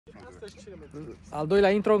Al doilea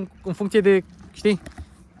intro în funcție de, știi,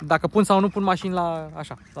 dacă pun sau nu pun mașini la,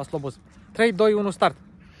 așa, la slobos. 3, 2, 1, start.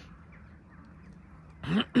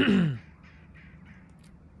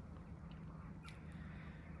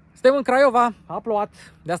 Suntem în Craiova, a plouat,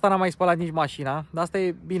 de asta n-am mai spălat nici mașina, dar asta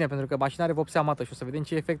e bine pentru că mașina are vopsea mată și o să vedem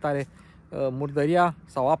ce efect are murdăria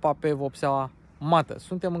sau apa pe vopsea mată.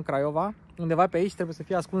 Suntem în Craiova, undeva pe aici trebuie să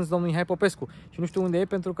fie ascuns domnul MihaiPopescu și nu știu unde e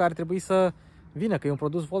pentru că ar trebui să vină, că e un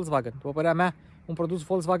produs Volkswagen. După părerea mea, un produs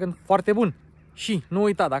Volkswagen foarte bun. Și nu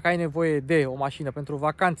uita, dacă ai nevoie de o mașină pentru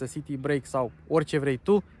vacanță, city break sau orice vrei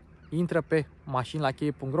tu, intră pe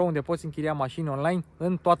mașinilachei.ro unde poți închiria mașini online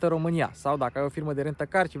în toată România. Sau dacă ai o firmă de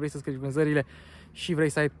rent-a-car și vrei să scrii vânzările și vrei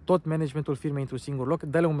să ai tot managementul firmei într-un singur loc,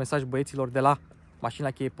 dă-le un mesaj băieților de la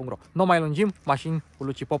mașinilachei.ro. Nu mai lungim, Mașini cu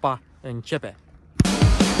Luci Popa începe!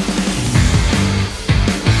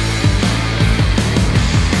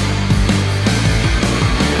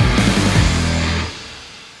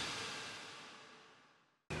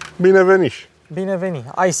 Bine veniși! Bine veni!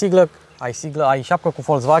 Ai siglă, ai șapcă cu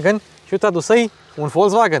Volkswagen și eu te adusei un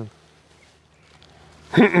Volkswagen.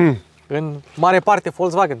 În mare parte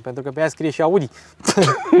Volkswagen, pentru că pe ea scrie și Audi.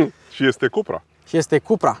 Și este Cupra. Și este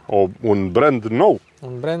Cupra. Un brand nou.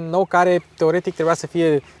 Un brand nou care teoretic trebuia să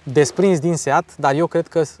fie desprins din Seat, dar eu cred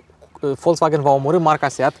că Volkswagen va omorî marca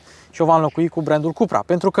Seat și o va înlocui cu brandul Cupra.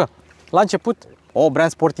 Pentru că la început,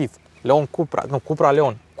 brand sportiv, Leon Cupra, nu, Cupra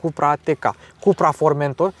Leon, Cupra ATK, Cupra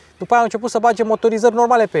Formentor, după aia au început să bage motorizări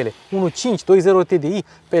normale pe ele. 1.5, 2.0 TDI,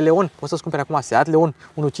 pe Leon, poți să-ți cumperi acum Seat Leon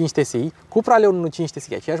 1.5 TSI, Cupra Leon 1.5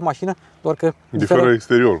 TSI, aceeași mașină, doar că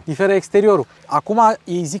diferă exteriorul. Acum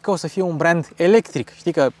ei zic că o să fie un brand electric,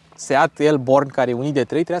 știi că Seat L-Born, care e unit de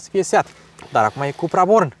 3, trebuia să fie Seat, dar acum e Cupra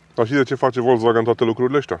Born. Dar știi de ce face Volkswagen toate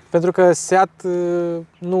lucrurile astea? Pentru că Seat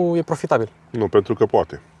nu e profitabil. Nu, pentru că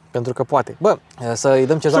poate. Pentru că poate. Bă, să-i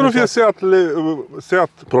dăm cezar. Să nu fie Seat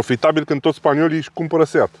profitabil când toți spaniolii își cumpără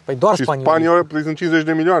Seat. Păi doar și spaniolii. sunt 50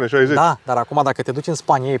 de milioane, 60. Da, dar acum dacă te duci în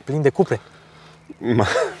Spania e plin de Cupre.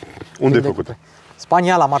 Unde e făcut?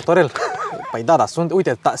 Spania, la Martorell. Păi da, sunt,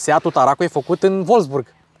 uite, Seatul Taraco e făcut în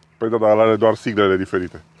Wolfsburg. Păi da, dar are doar siglele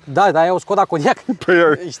diferite. Da, dar e o Skoda Kodiaq.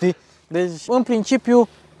 Păi, știi? Deci, în principiu,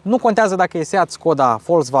 nu contează dacă e Seat, Skoda,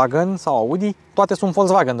 Volkswagen sau Audi, toate sunt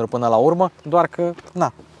Volkswagen până la urmă, doar că,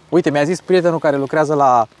 na. Uite, mi-a zis prietenul care lucrează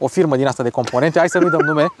la o firmă din asta de componente, hai să nu dăm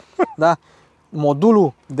nume, da?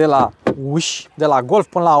 Modulul de la uși, de la Golf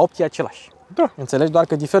până la 8 e același. Da. Înțelegi? Doar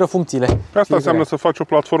că diferă funcțiile. Pe asta înseamnă să faci o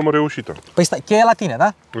platformă reușită. Păi stai, cheia la tine,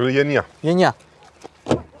 da? E în ea. E în ea.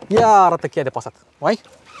 Ia arată cheia de pasat. O ai?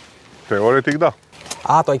 Teoretic, da.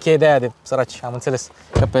 A, tu ai cheie de aia de săraci, am înțeles.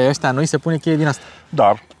 Că pe ăștia noi se pune cheie din asta.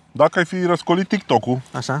 Dar, dacă ai fi răscolit TikTok-ul,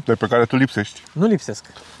 așa, de pe care tu lipsești, nu lipsesc,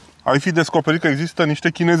 ai fi descoperit că există niște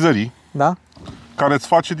chinezării, da, care îți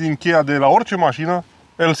face din cheia de la orice mașină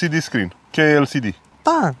LCD screen, cheie LCD.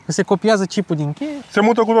 Da, se copiază chipul din cheie. Se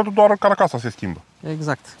mută cu totul, doar carcasa se schimbă.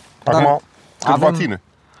 Exact. Acum, cât va ține.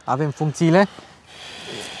 Avem funcțiile.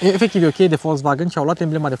 Efectiv, e o cheie de Volkswagen și au luat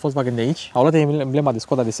emblema de Volkswagen de aici, au luat emblema de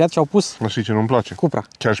Skoda de Seat și au pus... Nu știi ce nu-mi place? Cupra.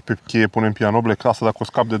 Chiar și pe cheie punem pianoble, că asta dacă o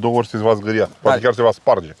scap de 2 ori se va zgâria. Poate chiar se va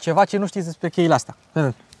sparge. Ceva ce nu știți despre cheile astea.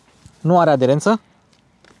 Nu are aderență.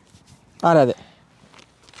 Are aderență.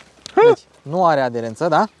 Deci, nu are aderență,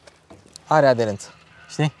 da? Are aderență.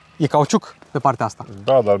 Știi? E cauciuc pe partea asta.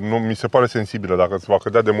 Da, dar nu mi se pare sensibilă dacă îți va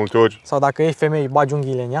cădea de multe ori. Sau dacă ești femei, bagi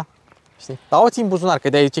unghiile în ea. Știi? Dar o ții în buzunar, că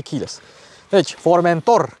de-aia e keyless. Deci,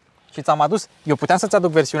 Formentor. Și ți-am adus, eu puteam să-ți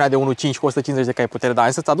aduc versiunea de 1.5 cu 150 de cai putere, dar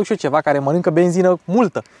hai să-ți aduc și eu ceva care mănâncă benzină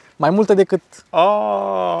multă. Mai multă decât...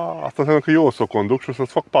 Asta înseamnă că eu o să o conduc și o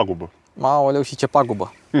să-ți fac pagubă. Aoleu, și ce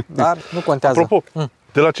pagubă. Dar nu contează. Apropo,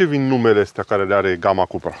 de la ce vin numele astea care le are gama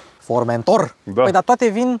Cupra? Formentor? Da. Păi, dar toate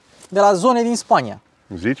vin de la zone din Spania.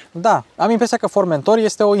 Zici? Da, am impresia că Formentor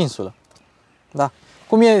este o insulă. Da.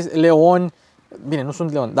 Cum e Leon, bine, nu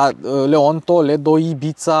sunt Leon, dar Leonto, Ledo,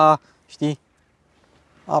 Ibiza, știi?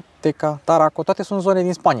 Apteca, Taraco, toate sunt zone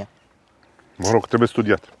din Spania. Mă rog, trebuie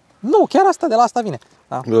studiat. Nu, chiar asta, de la asta vine.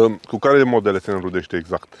 Da. Cu care modele se înrudește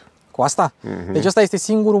exact? Cu asta? Deci ăsta este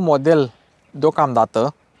singurul model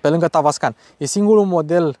deocamdată, pe lângă Tavascan. E singurul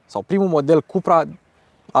model, sau primul model Cupra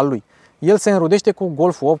al lui. El se înrudește cu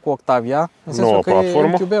Golf 8, cu Octavia, în sensul că e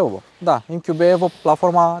MQB Evo. Da, MQB Evo,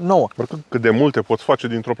 platforma nouă. Cât de multe poți face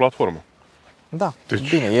dintr-o platformă. Da, deci...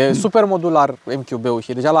 bine, e super modular MQB-ul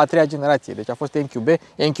și e deja la a 3-a generație. Deci a fost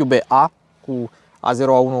MQB A cu A0,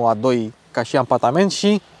 A1, A2 ca și ampatament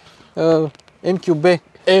și MQB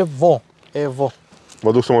Evo.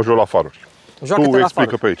 Mă duc să mă joc la faruri. Joacă-te tu la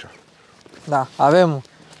explică faruri. pe aici. Da, avem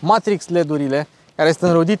Matrix LED-urile care sunt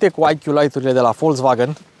înrudite cu IQ Light-urile de la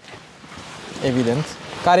Volkswagen. Evident.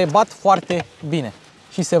 care bat foarte bine.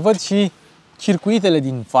 Și se văd și circuitele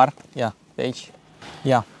din far. Ia, de aici.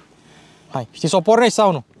 Ia. Hai, știi să o pornești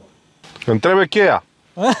sau nu? Îmi trebuie cheia.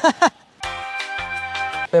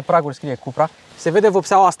 Pe praguri scrie Cupra. Se vede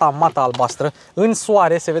vopseaua asta mată albastră. În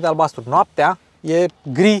soare se vede albastru. Noaptea e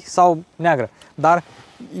gri sau neagră. Dar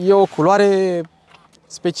e o culoare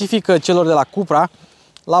specifică celor de la Cupra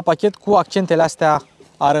la pachet cu accentele astea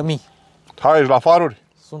arămii. Hai, ești la faruri?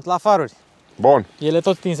 Sunt la faruri. Bun. Ele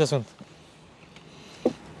tot tinse sunt.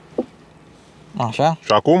 Așa.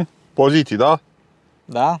 Și acum, poziții, da?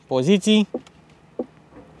 Da, poziții.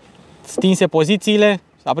 Stinse pozițiile,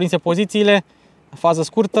 aprinse pozițiile, fază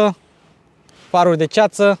scurtă, faruri de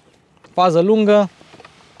ceață, fază lungă,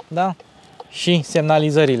 da? Și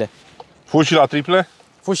semnalizările. Fugi și la triple?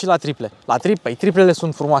 Fugi și la triple. Triplele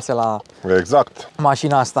sunt frumoase la Exact.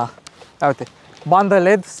 mașina asta. Ia uite. Bandă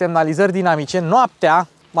LED, semnalizări dinamice. Noaptea,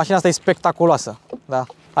 mașina asta e spectaculoasă. Da.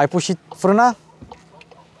 Ai pus și frâna?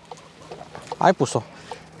 Ai pus-o.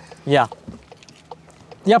 Ia.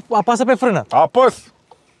 Ia, apasă pe frână. Apăs!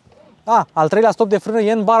 Al treilea stop de frână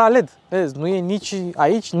e în bara LED. Vezi, nu e nici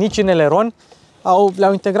aici, nici în eleron.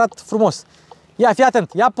 Le-au integrat frumos. Ia, fii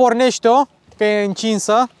atent. Ia, pornește-o pe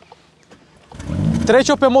încinsă.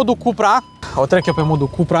 Trece-o pe modul Cupra. O trec eu pe modul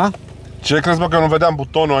Cupra. Ce crezi, mă, că nu vedeam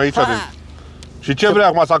butonul aici? Și ce vrei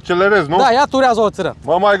acum, să accelerezi, nu? Da, ia turează o țără.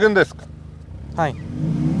 Mă mai gândesc. Hai.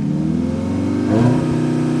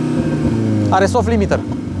 Are soft limiter.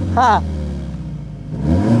 Ha!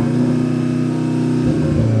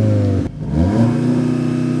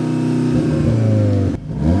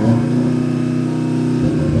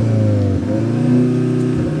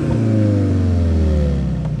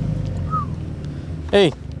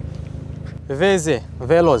 Ei, VZ,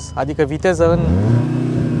 veloz, adică viteză în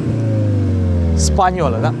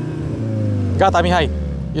spaniolă, da? Gata, Mihai,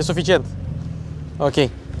 e suficient. Ok.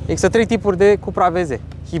 Există 3 tipuri de Cupra VZ.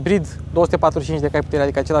 Hibrid, 245 de cai putere,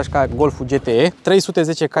 adică același ca Golful GTE,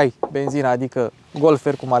 310 cai benzină, adică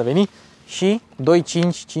Golfer cum ar veni, și 2.5,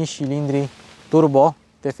 5 cilindri turbo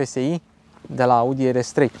TFSI de la Audi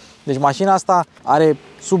RS3. Deci mașina asta are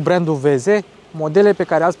sub brandul VZ modele pe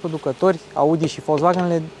care alți producători, Audi și Volkswagen,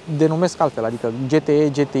 le denumesc altfel, adică GTE,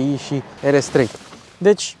 GTI și RS3.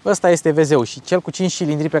 Deci ăsta este VZ-ul și cel cu 5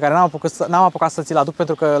 cilindri pe care n-am apucat să ți-l aduc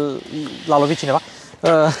pentru că l-a lovit cineva.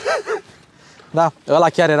 Da, ăla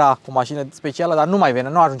chiar era cu mașină specială, dar nu mai vine,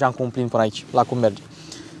 nu ajungeam cu un plin până aici, la cum merge.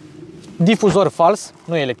 Difuzor fals,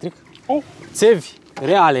 nu e electric. Țevi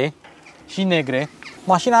reale și negre.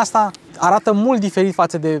 Mașina asta arată mult diferit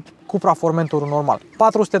față de Cupra Formentor normal.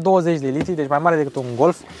 420 de litri, deci mai mare decât un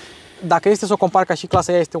Golf. Dacă este să o compar ca și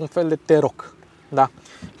clasa ea, este un fel de T-Roc. Da.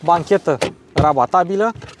 Banchetă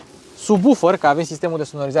rabatabilă, subwoofer, că avem sistemul de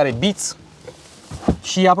sonorizare Beats.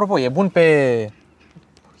 Și apropo, e bun pe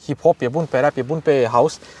hip-hop, e bun pe rap, e bun pe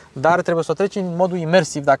house, dar trebuie să o treci în modul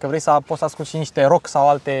imersiv dacă vrei să poți să asculti și niște rock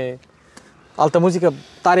sau altă muzică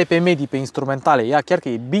tare pe medii, pe instrumentale. Ea chiar că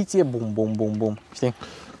e beats, e bum, bum, bum, bum, știi?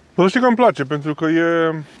 Să știi că îmi place, pentru că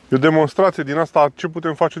e o demonstrație din asta ce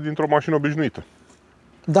putem face dintr-o mașină obișnuită.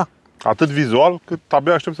 Da. Atât vizual, cât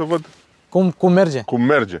abia aștept să văd cum merge. Cum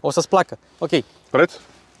merge. O să-ți placă. Ok. Preț?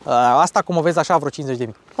 Asta, cum o vezi așa, vreo 50.000.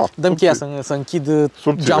 Dăm cheia să închid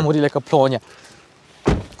geamurile, că plouă în ea.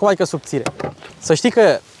 Cum adică subțire? Să știi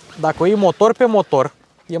că dacă o iei motor pe motor,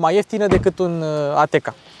 e mai ieftină decât un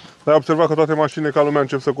ATK. Ai observat că toate mașinile ca lumea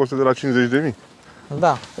încep să coste de la 50.000?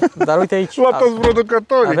 Da, dar uite aici. La toți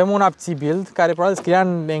producătorii. Avem un abțibild care probabil scria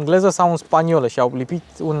în engleză sau în spaniolă și au lipit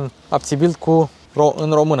un abțibild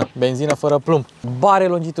în română, benzină fără plumb. Bare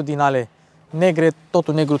longitudinale negre,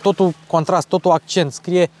 totul negru, totul contrast, totul accent.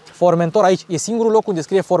 Scrie Formentor aici. E singurul loc unde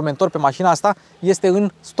scrie Formentor pe mașina asta, este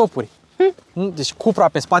în stopuri. Deci Cupra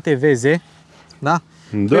pe spate VZ, da?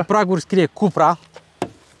 Pe praguri scrie Cupra.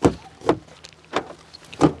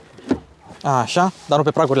 Așa, dar nu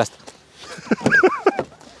pe pragurile astea.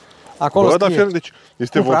 Acolo scrie. Deci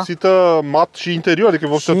este vopsită mat și interior, adică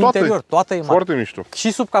vopsită toată. Interior, toată e mat. Foarte mișto.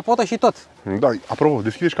 Și sub capotă și tot. Da, apropo,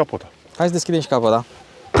 deschide și capota. Hai să deschidem și capota.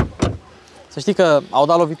 Să știi că au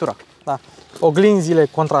dat lovitura. Da. Oglinzile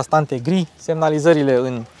contrastante gri, semnalizările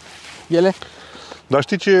în ele. Dar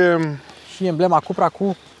știi ce? Și emblema Cupra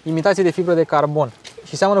cu imitație de fibră de carbon.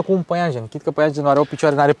 Și seamănă cu un păianjen. Chit că păianjenul are 8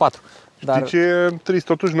 picioare, n-are 4. Dar... Știi ce e trist?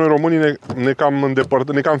 Totuși noi românii ne cam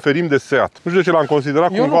îndepărtăm, ne cam ferim de Seat. Nu știu de ce l-am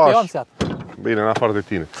considerat eu cumva... Eu am Seat. Bine, în afară de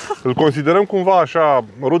tine. Îl considerăm cumva așa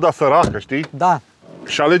ruda săracă, știi? Da.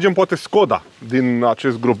 Și alegem poate Skoda din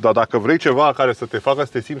acest grup. Dar dacă vrei ceva care să te facă să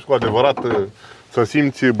te simți cu adevărat, să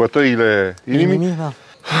simți bătăile inimii... Da.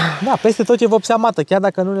 Da, peste tot e vopsea mată, chiar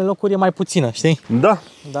dacă în unele locuri e mai puțină, știi? Da.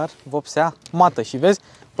 Dar vopsea mată și vezi,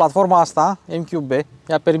 platforma asta, MQB,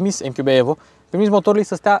 i-a permis, MQB Evo, permis motorului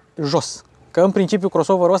să stea jos. Că în principiu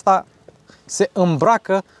crossover-ul ăsta se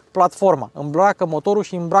îmbracă platforma, îmbracă motorul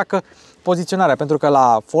și îmbracă poziționarea. Pentru că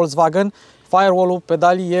la Volkswagen, firewall-ul,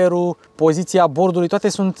 pedalierul, poziția bordului, toate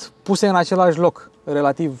sunt puse în același loc,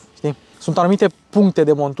 relativ, știi? Sunt anumite puncte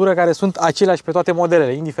de montură care sunt aceleași pe toate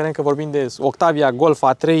modelele, indiferent că vorbim de Octavia, Golf,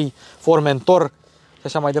 A3, Formentor și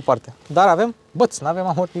așa mai departe. Dar avem băț, nu avem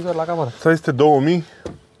amortizor la capotă. Asta este 2000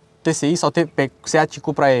 TSI sau pe Seat și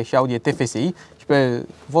Cupra e și Audi e TFSI și pe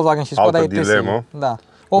Volkswagen și Skoda e TSI. Dilemă. Da.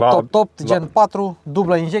 888, Gen 4,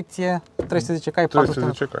 dublă injecție, 310 cai,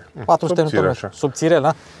 400 Nm. Subțirel,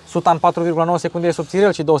 da? Sutan 4,9 secunde e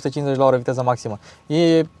subțirel și 250 la oră viteză maximă.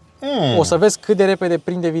 O să vezi cât de repede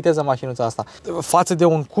prinde viteză mașinuța asta. Față de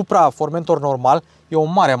un Cupra Formentor normal, e o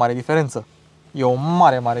mare, mare diferență. E o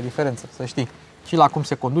mare, mare diferență, să știi. Și la cum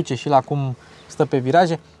se conduce, și la cum stă pe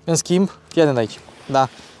viraje. În schimb, fii atent aici. Da.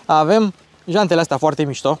 Avem jantele astea foarte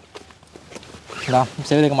mișto. Da,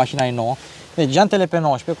 se vede că mașina e nouă. Deci, jantele pe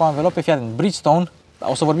 19 cu anvelope, fii atent, Bridgestone,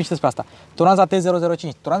 o să vorbim și despre asta. Turanza T005.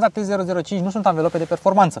 Turanza T005 nu sunt anvelope de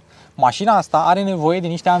performanță. Mașina asta are nevoie de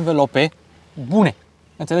niște anvelope bune.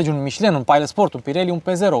 Înțelegi? Un Michelin, un Pilot Sport, un Pirelli, un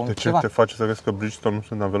P0, de ce te face să vezi că Bridgestone nu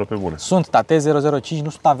sunt anvelope bune? Sunt, dar T005 nu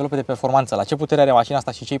sunt anvelope de performanță. La ce putere are mașina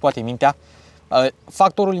asta și ce-i poate mintea?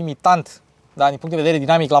 Factorul limitant, da, din punct de vedere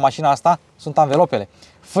dinamic la mașina asta, sunt anvelopele.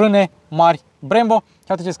 Frâne mari, Brembo, și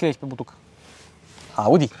uite ce scrie aici pe butuc.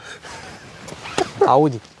 Audi.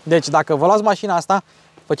 Audi. Deci dacă vă luați mașina asta,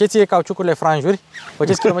 faceți-le cauciucurile franjuri,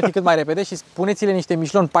 faceți kilometri cât mai repede și puneți-le niște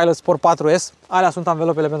Michelin Pilot Sport 4S, alea sunt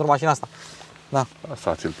anvelopele pentru mașina asta. Da.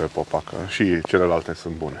 Lăsați-l pe Popa, că și celelalte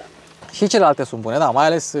sunt bune. Și celelalte sunt bune, da, mai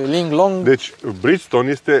ales Ling Long. Deci Bridgestone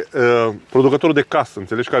este producătorul de casă,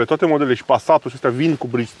 înțelegi, care toate modelele și Passatul și astea vin cu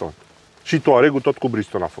Bridgestone. Și Touareg-ul tot cu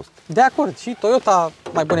Bridgestone a fost. De acord, și Toyota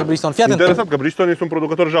mai bune Bridgestone. Fii interesant atent. Că Bridgestone este un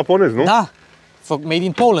producător japonez, nu? Da, made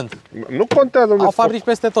in Poland. Nu contează unde. Au fabrici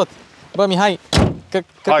peste tot. Bă, Mihai, cred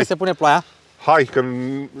că se pune ploaia. Hai, că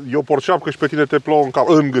eu porceam că și pe tine te plouă în cap,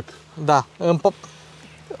 în gât. Da,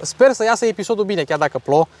 sper să iasă episodul bine, chiar dacă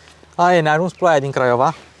plouă. Ne-a ajuns ploaia din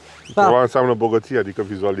Craiova. Da. Ploaia înseamnă bogăție, adică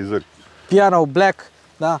vizualizări. Piano black,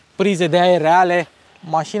 da, prize de aer reale.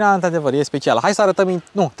 Mașina, într-adevăr, e specială. Hai să arătăm,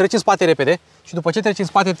 treci în spate repede și după ce treci în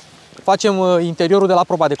spate facem interiorul de la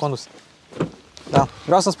proba de condus. Da,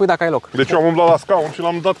 vreau să spui dacă ai loc. Deci eu am umblat la scaun și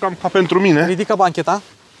l-am dat cam ca pentru mine. Ridică bancheta.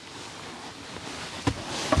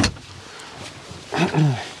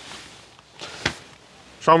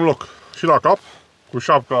 Și am loc și la cap, cu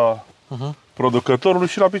șapca producătorului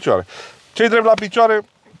și la picioare. Cei drept la picioare,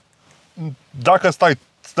 dacă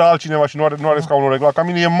stă altcineva și nu are scaunul reglat ca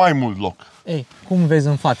mine, e mai mult loc. Ei, cum vezi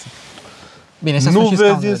în față? Bine, nu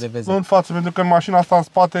vezi în față, pentru că în mașina asta în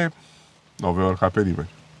spate nu vei urca pe nimeni.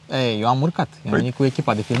 Ei, eu am urcat, am venit cu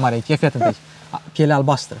echipa de filmare aici, fii atent aici. Piele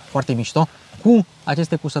albastră, foarte mișto, cu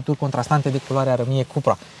aceste cusături contrastante de culoare arămie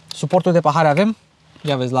Cupra. Suportul de pahare avem,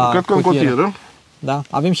 ia vezi la cred că în cotieră. Da,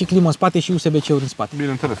 avem și climă în spate și USB-C-uri în spate.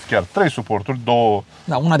 Bineînțeles, chiar 3 suporturi, 2.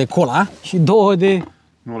 Da, una de cola și 2 de...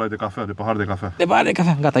 Nu, ăla e de cafea, de pahar de cafea. De pahar de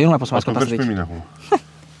cafea, gata, eu nu mai pot să mai scot asta de aici. Pe mine acum.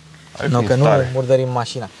 Nu, că nu murdărim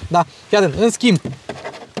mașina. Da, fii atent, în schimb,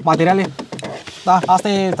 materiale, da, asta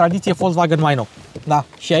e tradiție Volkswagen mai nou. Da,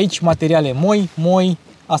 și aici materiale moi,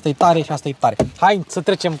 asta e tare și asta e tare. Hai să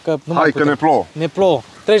trecem, că nu mai putem. Că ne plouă. Ne plouă.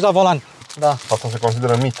 Treci la volan. Da. Asta se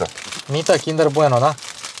consideră mită. Mită, Kinder Bueno, da?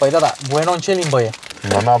 Păi da, Bueno în ce limbă e?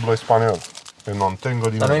 Non hablo español. E non tengo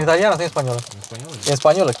dinero. Dar nu e în italiană, sau e în spaniolă? E în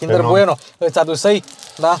spaniolă, Kinder Bueno. Îți adusei,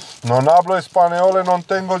 da? Non hablo español e non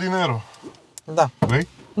tengo dinero. Da. Vrei?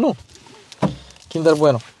 Nu. Kinder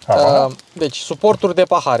Bueno. Deci, suporturi de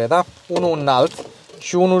pahare, da? Unul înalt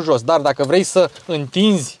și unul jos. Dar dacă vrei să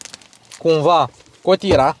întinzi cumva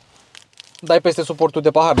cotiera, dai peste suportul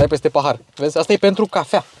de pahar, dai peste pahar. Vezi? Asta e pentru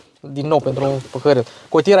cafea. Din nou, pentru păhărel.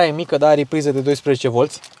 Cotiera e mică, dar are priză de 12 V.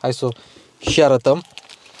 Hai să o și arătăm.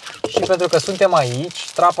 Și pentru că suntem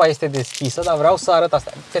aici, trapa este deschisă, dar vreau să arăt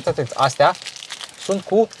astea. Atenți, astea sunt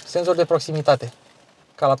cu senzor de proximitate.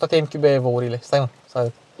 Ca la toate MQB Evo-urile. Stai mă, să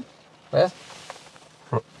arăt. Vezi?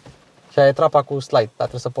 Și aia e trapa cu slide, dar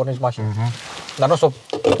trebuie să pornești mașina. Dar nu o să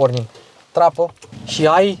o pornim. Trapă și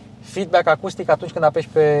ai feedback acustic atunci când apeși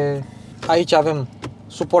pe... Aici avem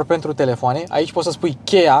suport pentru telefoane. Aici poți să spui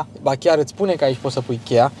cheia, ba chiar îți spune că aici poți să pui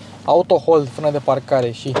cheia. Auto hold, frână de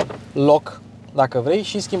parcare și lock, dacă vrei,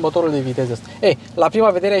 și schimbătorul de viteză. Ei, la prima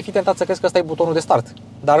vedere ai fi tentat să crezi că ăsta e butonul de start,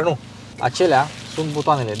 dar nu. Acelea sunt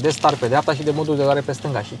butoanele de start pe dreapta și de modul de luare pe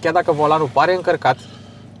stânga. Și chiar dacă volanul pare încărcat,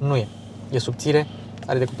 nu e. E subțire,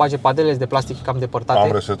 are decupaje padele de plastic cam depărtate.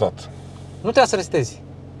 Am resetat. Nu trebuie să resetezi.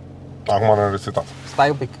 Acum l-am resetat. Stai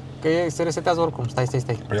un pic, că se resetează oricum. Stai.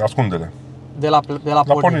 Păi ascunde-le. De la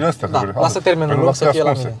pornire. astea. Da, lasă termenul lung să fie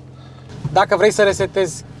la mine. Dacă vrei să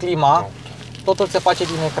resetezi clima, totul se face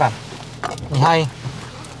din ecran. Mihai.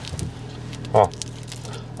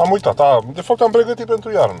 Am uitat. De fapt am pregătit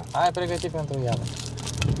pentru iarnă. Ai pregătit pentru iarnă.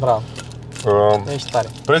 Bravo. Ești tare.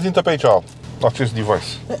 Prezintă pe aici acest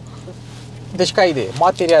device. Deci ca idee,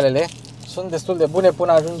 materialele sunt destul de bune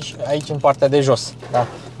până ajungi aici în partea de jos. Da?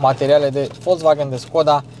 Materiale de Volkswagen, de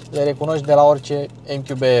Skoda, le recunoști de la orice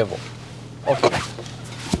MQB Evo. Ok.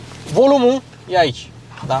 Volumul e aici.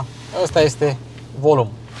 Da? Ăsta este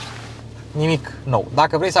volumul. Nimic nou.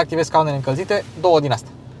 Dacă vrei să activezi scaunele încălzite, două din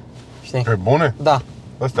astea. Știi? Pe bune? Da.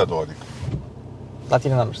 Astea două, adică. La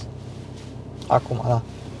tine n-a mers. Acum, da.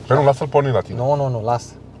 Păi nu, lasă-l porni la tine. Nu,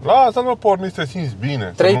 lasă. Lasă-l porni, să te simți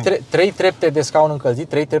bine. 3 trepte de scaun încălzit,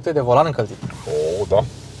 3 trepte de volan încălzit. Da.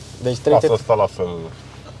 Deci 3 lasă trepte. asta, lasă-l.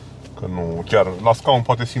 Că nu, chiar la scaun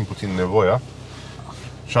poate simt puțin nevoia.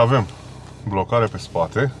 Și avem blocare pe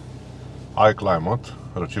spate, iClimate,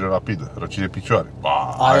 răcire rapidă, răcire picioare.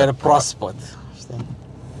 Aer proaspăt. Știi?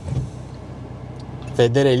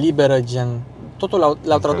 Vedere liberă, gen. Totul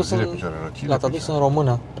le-au tradus în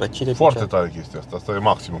română. Răcire Foarte picioare. tare chestia asta. Asta e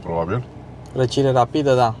maximul, probabil. Răcire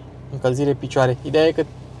rapidă, da. Încălzire picioare. Ideea e că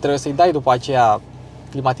trebuie să-i dai după aceea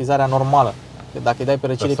climatizarea normală. Că dacă îi dai pe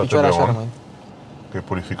răcire picioare, așa rămâne. Că e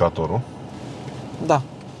purificatorul. Da.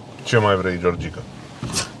 Ce mai vrei, Georgica?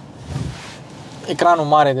 Ecranul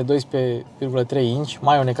mare de 12,3 inch,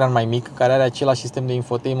 mai un ecran mai mic, care are același sistem de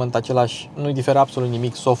infotainment, nu-i diferă absolut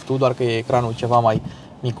nimic softul, doar că e ecranul ceva mai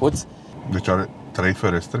micuț. Deci are 3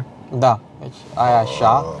 ferestre? Da, deci ai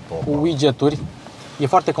așa, cu widgeturi. E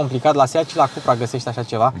foarte complicat, la Seat și la Cupra găsești așa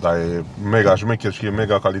ceva. Da, e mega șmecher și e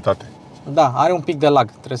mega calitate. Da, are un pic de lag,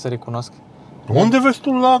 trebuie să recunosc. Unde vezi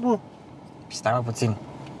tu lag, bă? Stai mai puțin.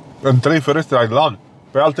 În 3 ferestre ai lag?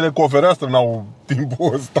 Pe altele cu o fereastră n-au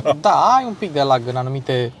timpul ăsta. Da, ai un pic de lag în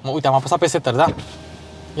anumite... Uite, am apăsat pe setări, da?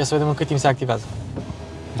 Ia să vedem în cât timp se activează.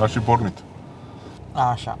 A și pornit.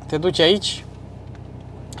 Așa, te duci aici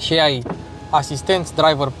și ai asistenți,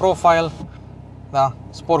 driver profile, da,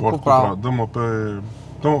 Sport Cupra. Dă-mă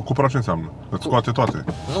Cupra, ce înseamnă? Îți scoate toate?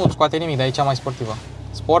 Nu, îți scoate nimic, dar e cea mai sportivă.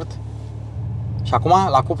 Sport. Și acum,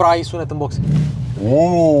 la Cupra ai sunet în box.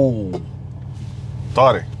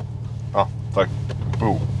 Tare. Stai.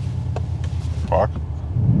 Fac.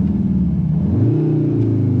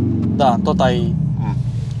 Da, tot ai...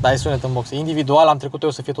 Da, ai sunet în box. Individual am trecut eu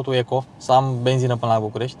să fie totul eco, să am benzină până la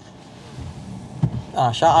București.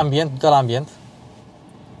 Așa, ambient, du-te la ambient.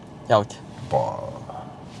 Ia uite.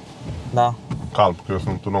 Da. Calm, că eu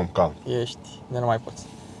sunt un om calm. Ești, de nu mai poți.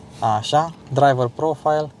 Așa, driver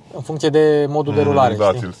profile, în funcție de modul de rulare, da,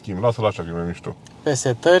 știi? ți-l schimb. Lasă-l așa, că e mai mișto. Pe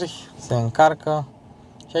setări, se încarcă.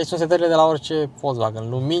 Și aici sunt setările de la orice Volkswagen,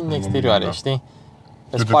 lumini exterioare, da. Știi?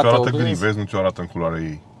 Pe spate ți-o arată gri, vezi, nu ți-o arată în culoarea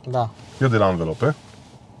ei. Da. Ia de la învelope.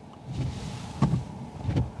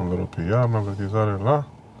 Învelope iarnă, avertizare la...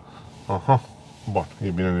 Aha. Bun, e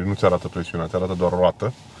bine, nu ți arată presiunea, ți arată doar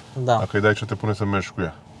roată. Da. Dacă îi dai ce te pune să mergi cu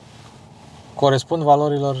ea. Corespund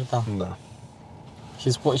valorilor, da. Da.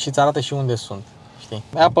 Și îți arată și unde sunt, știi?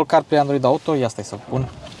 Apple CarPlay, Android Auto, ia stai să-l pun,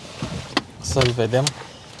 să-l vedem.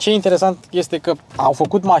 Ce interesant este că au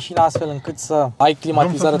făcut mașina astfel încât să ai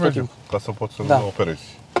climatizare tot timpul. Ca să poți să-l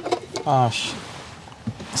operezi. Așa.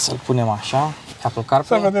 Să-l punem așa. Apple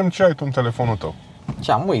CarPlay. Să vedem ce ai tu în telefonul tău.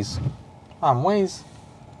 Ce am? Waze. Am Waze,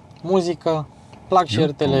 muzică, plug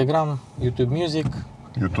share, Telegram, YouTube Music.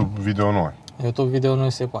 YouTube video nu ai. YouTube video nu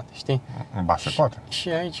se poate, știi? Ba, se poate. Și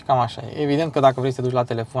aici cam așa e. Evident că dacă vrei să te duci la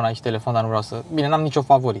telefon, aici telefon, dar nu vreau să... Bine, n-am nicio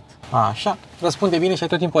favorit. Așa. Răspunde bine și ai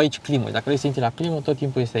tot timpul aici climă. Dacă vrei să intri la climă, tot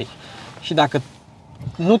timpul este aici. Și dacă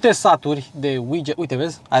nu te saturi de widget... Uite,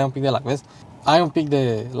 vezi? Ai un pic de lag, vezi? Ai un pic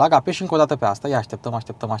de lag, apeși încă o dată pe asta. Ia, așteptăm.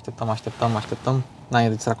 N-ai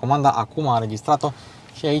înregistrat comanda, acum a înregistrat-o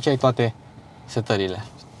și aici ai toate setările.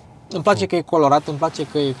 Îmi place că e colorat, îmi place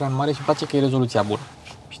că e ecran mare și îmi place că e rezoluția bună.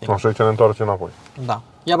 Știi? Și aici ne întoarce înapoi. Da.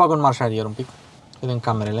 Ia bag un marșarier un pic. Vedem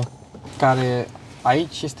camerele. Care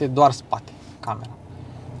aici este doar spate, camera.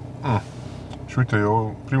 Și uite,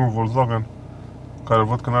 eu primul Volkswagen care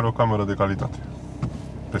văd că nu are o cameră de calitate.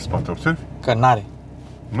 Pe spate, observi? Că n-are.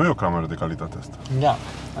 Nu e o cameră de calitate asta. Ia.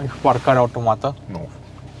 Ai parcare automată. Nu.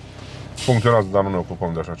 Funcționează, dar nu ne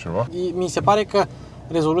ocupăm de așa ceva. Mi se pare că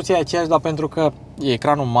rezoluția e aceeași, doar pentru că e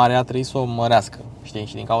ecranul mare, a trebuit să o mărească. Știi?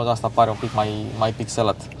 Și din cauza asta pare un pic mai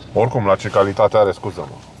pixelat. Oricum, la ce calitate are,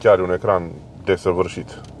 scuză-mă. Chiar e un ecran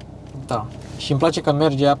desăvârșit. Da. Și îmi place că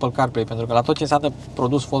merge Apple CarPlay, pentru că la tot ce înseamnă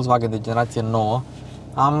produs Volkswagen de generație nouă,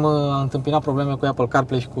 am întâmpinat probleme cu Apple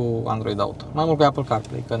CarPlay și cu Android Auto. Mai mult cu Apple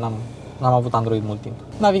CarPlay, că n-am avut Android mult timp.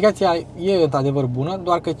 Navigația e într-adevăr bună,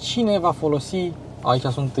 doar că cine va folosi, aici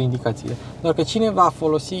sunt indicațiile, doar că cine va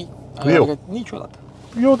folosi niciodată.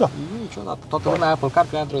 Eu da. Niciodată. Toată lumea Apple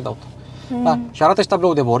CarPlay, Android Auto. Da. Și arată și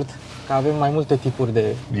tabloul de bord, că avem mai multe tipuri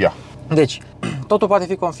de... Deci, totul poate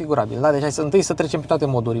fi configurabil, da? Deci hai întâi să trecem pe toate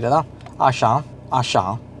modurile, da? Așa,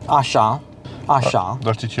 așa, așa, așa.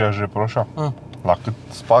 Dar știi ce aș reproșa? La cât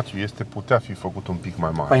spațiu este, putea fi făcut un pic mai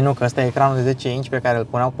mare. Păi nu, că ăsta e ecranul de 10 inch pe care îl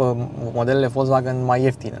puneau pe modelele Volkswagen mai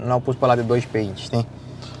ieftine. Nu l-au pus pe ăla de 12 inch, știi?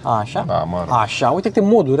 Așa, da, așa, uite câte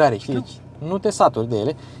moduri are, știi? Deci, nu te saturi de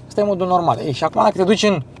ele. Ăsta e modul normal. Ei, și acum dacă te duci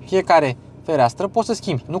în fiecare fereastră, poți să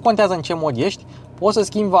schimbi. Nu contează în ce mod ești, poți să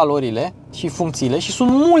schimbi valorile și funcțiile și sunt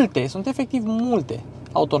multe, sunt efectiv multe.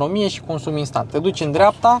 Autonomie și consum instant. Te duci în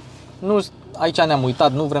dreapta, nu, aici ne-am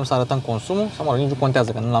uitat, nu vrem să arătăm consumul, sau mă rog, nici nu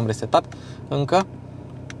contează că nu l-am resetat încă.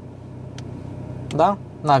 Da?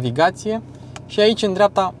 Navigație. Și aici în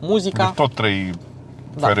dreapta muzica. Deci tot 3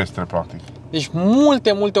 ferestre practic. Deci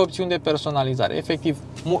multe opțiuni de personalizare. Efectiv,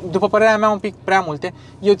 după părerea mea un pic prea multe.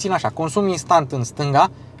 Eu țin așa, consum instant în stânga,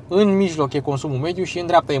 în mijloc e consumul mediu și în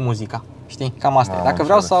dreapta e muzica. Știi? Cam asta e. Dacă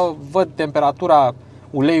vreau să văd temperatura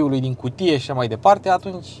uleiului din cutie și așa mai departe,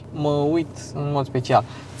 atunci mă uit în mod special.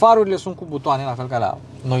 Farurile sunt cu butoane, la fel ca la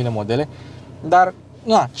noile modele. Dar,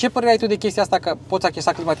 ce părere ai tu de chestia asta că poți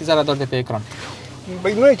accesa climatizarea doar de pe ecran?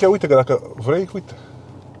 Băi, nu e chiar, uite, că dacă vrei, uite.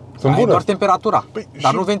 Sunt bune. Doar temperatura,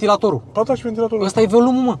 dar nu ventilatorul. Ba da, și ventilatorul. Ăsta e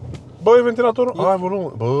volumul, mă. Bă, e ventilatorul? Ai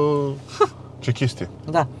volumul. Bă, ce chestie.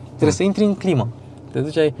 Da, trebuie să intri în climă. Te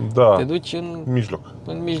duci în mijloc.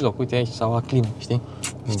 În mijloc, uite aici, sau la climă, știi?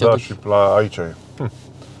 Da, și aici e.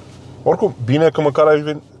 Oricum, bine că măcar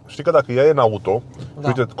ai... Știi că dacă ea e în auto,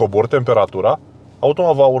 uite, cobori temperatura,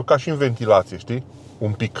 automat va urca și în ventilație, știi?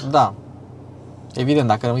 Un pic. Da. Evident,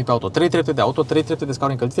 dacă rămâi pe auto, 3 trepte de auto, 3 trepte de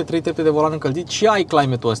scaune încălzite, 3 trepte de volan încălzit și ai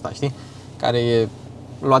climate-ul ăsta, știi? Care e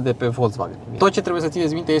luat de pe Volkswagen. Tot ce trebuie să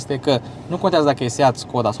țineți minte este că nu contează dacă e Seat,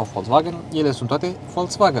 Skoda sau Volkswagen, ele sunt toate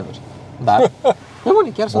Volkswagen-uri. Dar, pe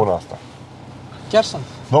bune, chiar sunt. Bun asta. Chiar sunt.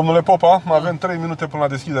 Domnule Popa, mai avem 3 minute până la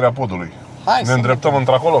deschiderea podului. Hai, ne îndreptăm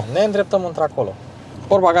într-acolo? Ne îndreptăm într-acolo.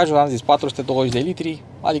 Portbagajul, am zis, 420 de litri,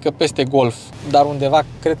 adică peste Golf, dar undeva,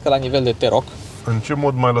 cred că la nivel de T-Roc. În ce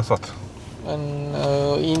mod mai lăsat? În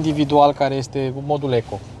individual, care este modul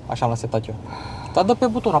Eco, așa am setat eu. Dar dă pe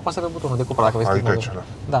butonul, apasă pe butonul de Cupra dacă vezi modul.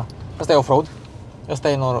 Da. Asta e off-road, asta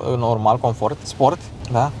e normal, confort, sport,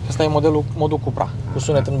 da? Asta e modul Cupra, cu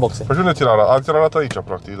sunet în boxe. Păi unde ți-l arată aici,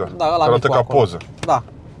 practic, da. Da, ăla arată ca acolo. Poză. Da.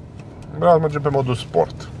 Vreau să mergem pe modul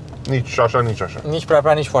sport. Nici așa, nici așa. Nici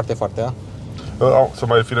prea, nici foarte, da? Să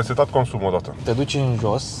mai fi resetat consumul odată. Te duci în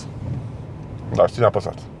jos. Da, ține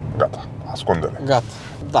apăsat. Gata, ascunde-le. Gata.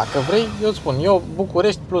 Dacă vrei, eu îți spun, eu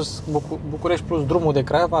București plus drumul de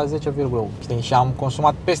Craiova 10,8. Și am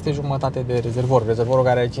consumat peste jumătate de rezervorul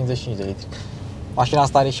care are 55 de litri. Mașina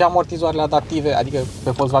asta are și amortizoarele adaptive, adică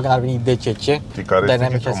pe Volkswagen ar veni DCC. Știi care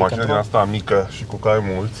este o mașină din asta mică și cu cai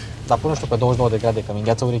mulți. Dar pun, nu știu, pe 29 de grade, că mi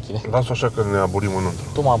îngheață urechile. Lasă așa că ne aburim înăuntru.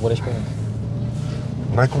 Tu mă aburești pe mine.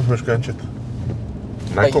 N-ai cum să mergi cu ea încet.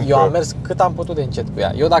 Eu am mers cât am putut de încet cu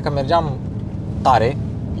ea. Eu dacă mergeam tare,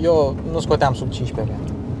 eu nu scoteam sub 15 pe ea.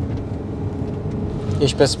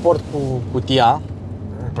 Ești pe sport cu cutia.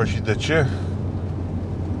 Păi și de ce?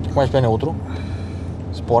 Cum ești pe neutru?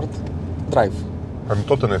 Sport, drive. Am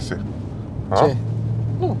tot în SE. Ce?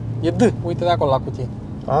 Nu, e D, uite de acolo la cutie.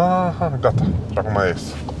 Aha, gata. Și acum mai ies.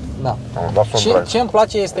 Da. Ce îmi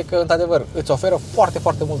place este că, într-adevăr, îți oferă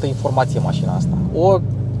foarte multe informație mașina asta.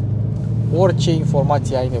 Orice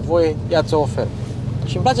informație ai nevoie, ea ți-o oferă.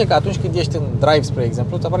 Și îmi place că atunci când ești în drive, spre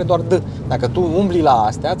exemplu, îți apare doar D. Dacă tu umbli la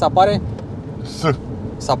astea, îți apare S.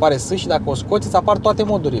 Îți apare S și dacă o scoți, îți apar toate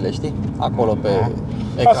modurile, știi? Acolo pe ecran.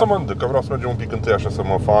 Lasă mă îndă, că vreau să mergem un pic întâi așa să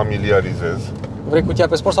mă familiarizez. Vrei cutia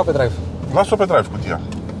pe sport sau pe drive? Lasă-o pe drive cutia.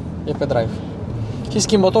 E pe drive. Și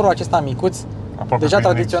schimbătorul acesta micuț, deja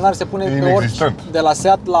tradițional se pune pe orice, de la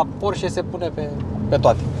Seat la Porsche se pune pe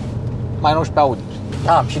toate. Mai nou și pe Audi.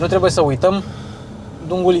 Și nu trebuie să uităm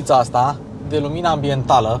dungulița asta de lumină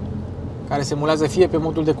ambientală, care se mulează fie pe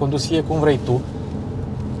modul de condus, fie cum vrei tu.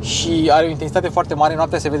 Și are o intensitate foarte mare,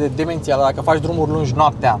 noaptea se vede demențial. Dacă faci drumuri lungi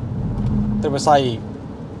noaptea, trebuie să ai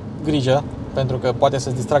grijă, pentru că poate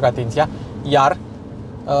să-ți distragă atenția. Iar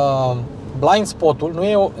blind spot-ul nu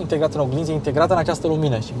e integrat în oglinzi, e integrat în această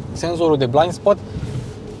lumină. Și senzorul de blind spot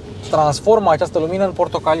transformă această lumină în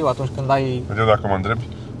portocaliu atunci când ai... Eu dacă mă întrebi,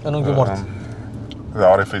 în unghiul mort.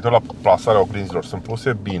 Da, referitor la plasarea oglinzilor, sunt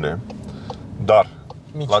puse bine, dar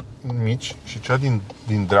mici și cea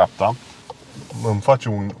din dreapta îmi face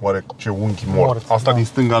un oarece unghi mort. Asta da. din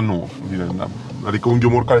stânga nu. Adică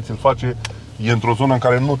unghiul mort care ți-l face e într-o zonă în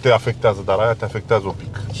care nu te afectează, dar aia te afectează un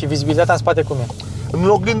pic. Și vizibilitatea în spate cum e? În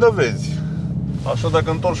oglindă vezi. Așa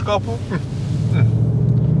dacă întorci capul...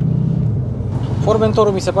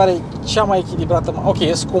 Formentorul mi se pare cea mai echilibrată. Ok,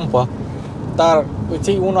 e scumpă, dar îți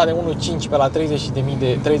iei una de 1.5 pe la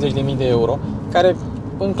 30.000 de euro, care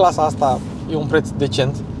în clasa asta e un preț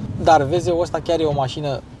decent, dar VZ-ul ăsta chiar e o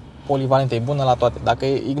mașină polivalentă, e bună la toate. Dacă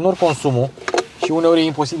ignori consumul, și uneori e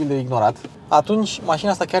imposibil de ignorat, atunci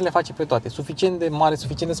mașina asta chiar le face pe toate. Suficient de mare,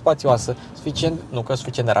 suficient de spațioasă,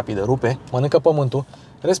 suficient de rapidă, rupe, mănâncă pământul,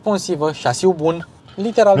 responsivă, șasiu bun,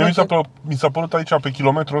 literalmente. Mi s-a părut aici pe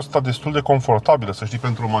kilometrul ăsta destul de confortabilă, să știi,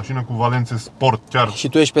 pentru o mașină cu valențe sport chiar. Și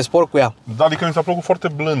tu ești pe sport cu ea. Da, adică mi s-a plăcut foarte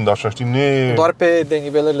blând, așa, știi, doar pe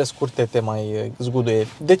denivelările scurte te mai zguduie.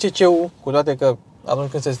 DCC-ul, cu toate că atunci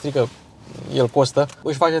când se strică, el costă,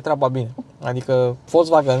 își face treaba bine. Adică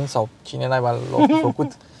Volkswagen sau cine naiba l-a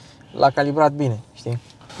făcut, l-a calibrat bine, știi?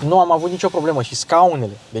 Nu am avut nicio problemă și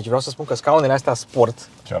scaunele. Deci vreau să spun că scaunele astea sport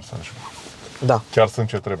chiar sunt. Da. Chiar sunt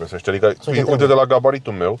ce trebuie să știi. Adică, uite, de la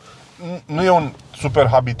gabaritul meu, nu e un super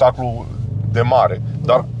habitaclu de mare,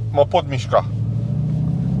 dar mă pot mișca.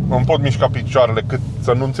 Îmi pot mișca picioarele cât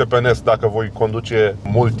să nu înțepenesc dacă voi conduce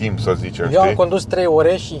mult timp, să zicem. Eu am condus 3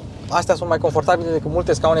 ore și astea sunt mai confortabile decât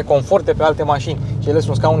multe scaune confort de pe alte mașini. Și ele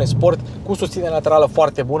sunt scaune sport cu susținere laterală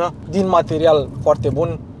foarte bună, din material foarte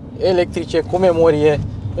bun, electrice, cu memorie,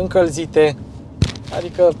 încălzite.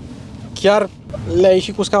 Adică chiar le-ai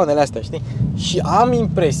ieșit cu scaunele astea, știi? Și am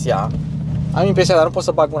impresia, dar nu pot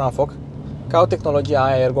să bag mâna în foc, că au tehnologia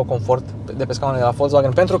aia Ergo Comfort de pe scaunele de la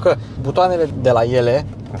Volkswagen, pentru că butoanele de la ele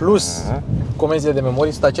plus comenzile de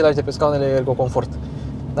memorie sunt aceleași de pe scaunele Ergo Comfort.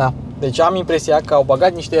 Da. Deci am impresia că au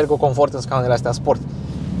băgat niște Ergo Comfort în scaunele astea sport.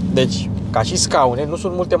 Deci, ca și scaune, nu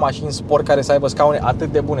sunt multe mașini sport care să aibă scaune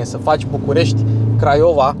atât de bune. Să faci București,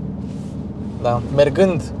 Craiova, da,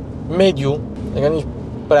 mergând mediu, adică nici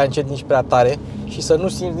prea încet, nici prea tare, și să nu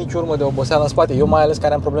simți nici urmă de oboseală în spate. Eu mai ales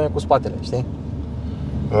care am probleme cu spatele, știi?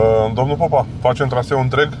 Domnul Popa, facem traseu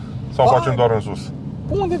întreg sau facem doar în sus?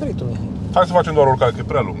 Unde vrei tu, Mihai? Hai să facem doar urcare, că e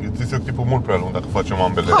prea lung. Este tipul mult prea lung dacă facem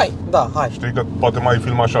ambele. Hai. Știi că poate mai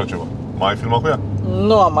filma și altceva. Mai ai filmat cu ea?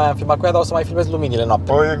 Nu am filmat cu ea, dar o să mai filmez luminile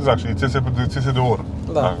noaptea. Păi exact, și țese de o oră.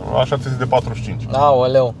 Da. Așa țese de 45.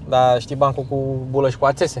 Aoleu, dar știi bancul cu bulă și cu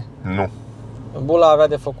ațese? Nu. Bula avea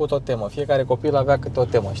de făcut o temă, fiecare copil avea câte o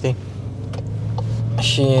temă, știi?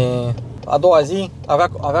 Și a doua zi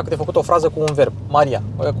avea de făcut o frază cu un verb. Maria,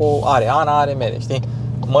 Ana are mere, știi?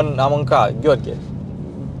 A mâncat, Gheorghe,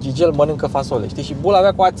 Gigel mănâncă fasole, știi? Și Bula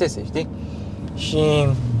avea cu ațese, știi? Și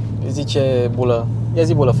zice Bulă, ia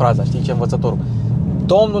zi Bulă fraza, știi ce învățătorul?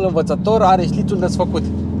 Domnul învățător are șlițul desfăcut.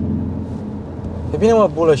 E bine mă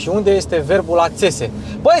Bulă, și unde este verbul ațese?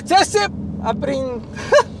 Băi, țese aprind...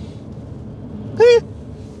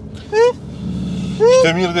 Și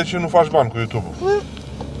te mir de ce nu faci bani cu YouTube-ul.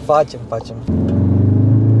 Facem.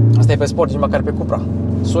 Asta e pe sport, nici măcar pe Cupra.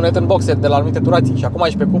 Sunet în boxe de la anumite durații. Și acum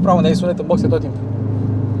ești pe Cupra unde ai sunet în boxe tot timpul.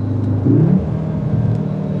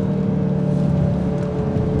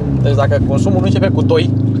 Deci dacă consumul nu începe cu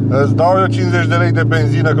 2, îți dau eu 50 de lei de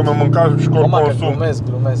benzină că mă mânca și consum.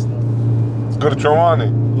 Glumesc.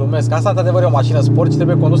 Scârciomane. Glumesc. Asta într-adevăr e o mașină sport și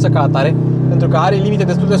trebuie condusă ca atare, pentru că are limite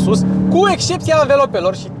destul de sus, cu excepția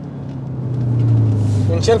anvelopelor. Și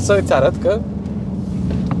încerc să îți arăt că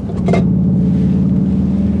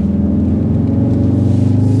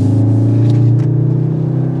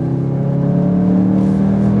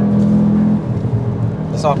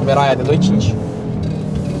dă seama cum era aia de 2.5.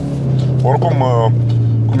 Oricum,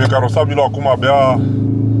 cum e carosabilul acum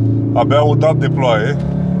abia udat de ploaie.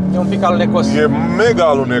 E un pic alunecos. E mega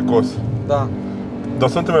alunecos. Da. Dar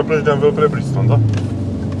să nu te mai plângi de anvelopele Bridgestone, da?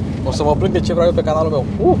 O să mă plâng de ce vreau eu pe canalul meu.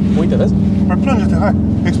 Uite, vezi? Păi plânge-te, hai,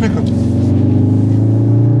 explică.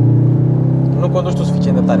 Nu conduci tu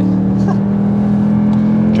suficient de tare.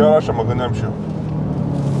 Chiar așa mă gândeam și eu.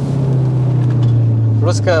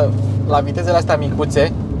 Plus că la vitezele astea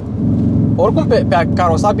micuțe, oricum pe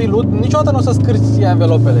carosabil niciodată nu o să scârți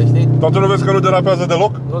anvelopele, știi? Dar tu nu vezi că nu derapează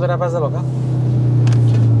deloc? Nu derapează deloc, da?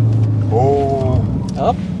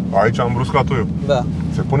 Aici am bruscat-o eu. Da.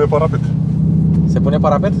 Se pune parapet. Se pune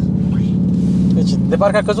parapet? Deci de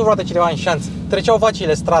parcă a căzut vreodată cineva în șanț. Treceau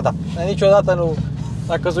vacile strada, dar niciodată nu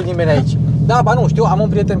a căzut nimeni aici. Da, ba nu, știu, am un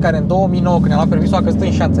prieten care în 2009, când i-a luat permisul, a căzut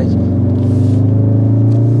în șanț aici.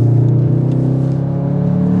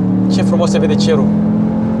 Ce frumos se vede cerul.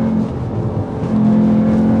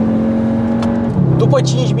 După 5.000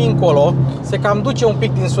 încolo, se cam duce un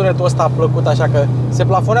pic din sunetul ăsta plăcut, așa că se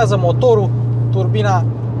plafonează motorul, turbina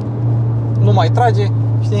nu mai trage,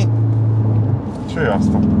 știi? Ce e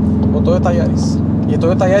asta? O Toyota Yaris. E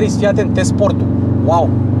Toyota Yaris, fii atent, T-Sport-ul. Wow!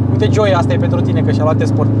 Uite, Joy, asta e pentru tine, că și-a luat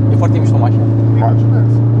T-Sport. E foarte mișto mașina.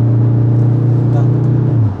 Imaginez. Da.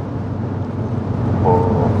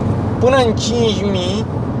 Până în 5.000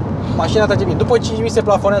 mașina trage bine. După 5.000 se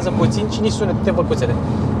plafonează puțin și nici sună toate vălcuțele.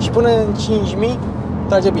 Și până în 5.000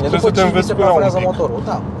 trage bine. După 5.000 se plafonează motorul.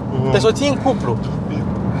 Da. Te să o ții în cuplu.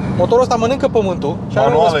 Motorul ăsta mănâncă pământul.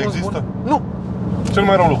 Manuală există? Nu. Cel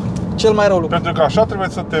mai rău lucru. Cel mai rău lucru. Pentru că așa trebuie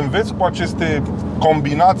să te înveți cu aceste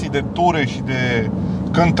combinații de ture și de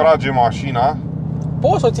când trage mașina.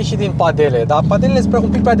 Poți să o ții și din padele, dar padelele sunt un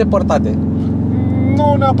pic prea depărtate.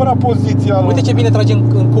 Nu neapărat poziția. Uite ce bine trage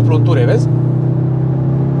în cuplu, în ture, vezi?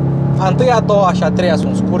 A întâia, a doua și a treia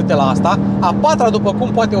sunt scurte la asta. A patra, după cum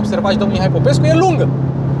poate observa și domnul Mihai e lungă.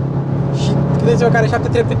 Și credeți-vă că are 7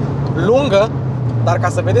 trepte. Lungă, dar ca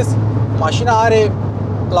să vedeți, mașina are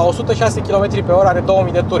la 106 km pe oră, are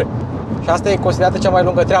 2000 de ture. Și asta e considerată cea mai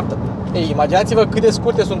lungă treaptă. Ei, imaginați-vă cât de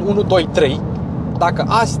scurte sunt 1, 2, 3, dacă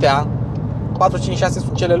astea 4, 5, 6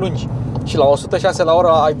 sunt cele lungi. Și la 106 la oră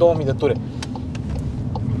ai 2000 de ture.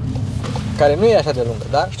 Care nu e așa de lungă,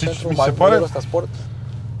 dar știi, pentru modelul ăsta sport.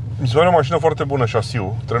 Mi se pare o mașină foarte bună,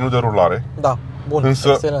 șasiu, trenul de rulare. Da, bun, însă,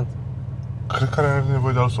 excelent. Cred că are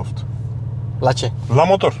nevoie de alt soft. La ce? La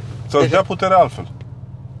motor. Să-ți dea putere altfel.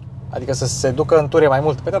 Adică să se ducă în ture mai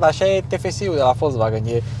mult. Păi da, dar așa e TFSI-ul de la Volkswagen.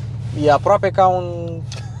 E aproape ca un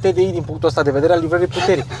TDI din punctul ăsta de vedere al livrării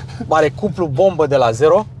puterii. Are cuplu bombă de la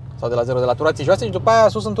 0 sau de la 0 de la turații joase și după aia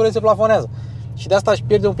sus în ture se plafonează. Și de asta își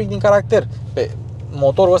pierde un pic din caracter. Pe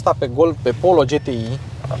motorul ăsta pe Polo GTI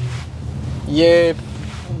e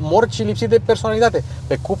mort și lipsit de personalitate.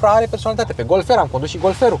 Pe Cupra are personalitate. Pe Golfer am condus și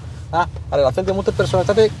Golferul. Da? Are la fel de multă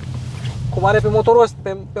personalitate cum are pe motorul ăsta,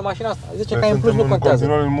 pe mașina asta. Zice că în plus nu contează. În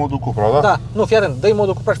continuare în modul Cupra, da? Da, nu, fii atent, dă-i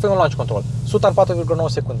modul Cupra și fă un launch control. 100 în 4,9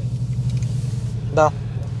 secunde. Da.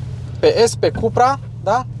 Pe S, pe Cupra,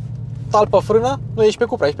 da? Talpă frână, nu, ești pe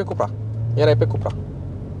Cupra, ești pe Cupra. Erai pe Cupra.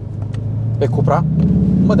 Pe Cupra.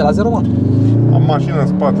 Mă, de la 0, mă. Am mașină în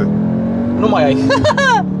spate. Nu mai ai.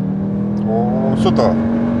 100.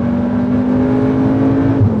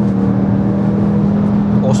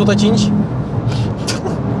 105.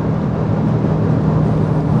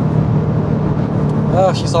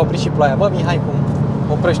 Și s-a oprit și ploaia. Bă, Mihai, cum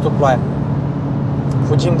oprești tu ploaia?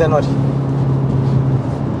 Fugim de nori.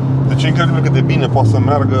 Deci e incredibil cât de bine poate să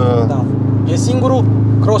meargă. Da. E singurul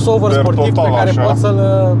crossover sportiv total, pe care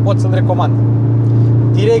pot să-l recomand.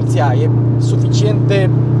 Direcția e suficient de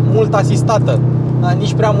mult asistată.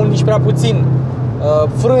 Nici prea mult, nici prea puțin.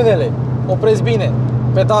 Frânele, opresc bine.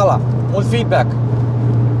 Pedala, mult feedback.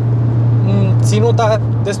 Ținuta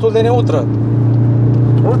destul de neutră.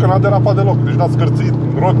 Probabil că n-a derapat deloc, deci n-a scârțit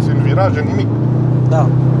roți în viraje, nimic. Da.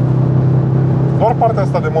 Doar partea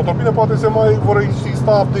asta de motor. Bine, poate se mai vor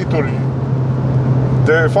exista update-uri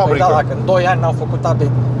de fabrică. Păi da, dacă în 2 ani n-au făcut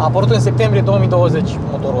update. A apărut în septembrie 2020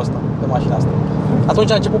 motorul ăsta, de mașina asta.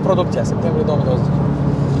 Atunci a început producția, septembrie 2020.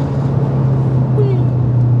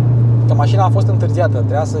 Că mașina a fost întârziată,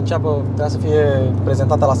 trebuia să fie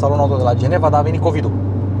prezentată la salonul auto de la Geneva, dar a venit COVID-ul.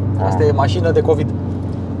 Asta e mașină de COVID.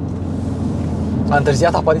 A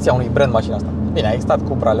întârziat apariția unui brand mașina asta. Bine, a existat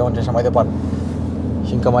Cupra, Leon și așa mai departe.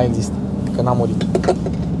 Și încă mai există, că n-a murit.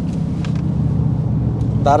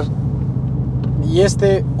 Dar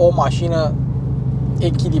este o mașină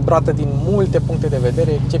echilibrată din multe puncte de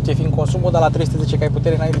vedere, excepție fiind consumul, dar la 310 cai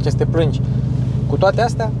putere n-ai de ce să te plângi. Cu toate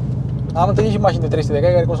astea, am întâlnit și mașini de 300 de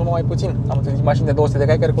cai care consumă mai puțin. Am întâlnit și mașini de 200 de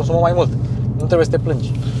cai care consumă mai mult. Nu trebuie să te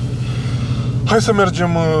plângi. Hai să mergem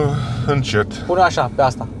încet. Pune așa, pe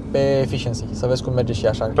asta, pe efficiency, să vezi cum merge și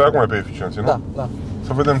așa. Pe acum e pe efficiency, nu? Da, da.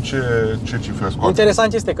 Să vedem ce cifre scoate.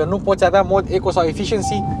 Interesant este că nu poți avea mod eco sau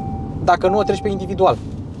efficiency dacă nu o treci pe individual.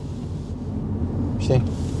 Știi?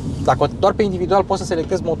 Dacă doar pe individual poți să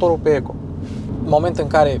selectezi motorul pe eco. În momentul în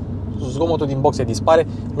care zgomotul din boxe dispare,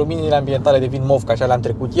 luminile ambientale devin mov, ca așa le-am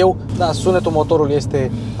trecut eu, da, sunetul motorului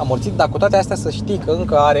este amorțit, dar cu toate astea să știi că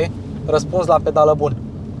încă are răspuns la pedală bun.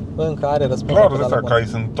 Încă are răspuns la pedală bun. Clar,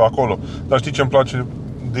 sunt acolo. Dar știi ce îmi place?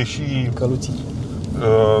 Deși căluții.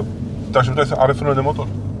 Te așteptai să are frână de motor.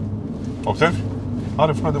 Observi?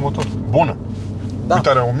 Are frână de motor. Bună. Da. Uite,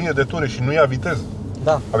 are 1000 de ture și nu ia viteză.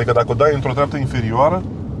 Da. Adică dacă o dai într-o treaptă inferioară,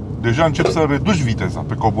 deja începi să reduci viteza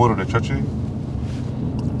pe coborâre, ceea ce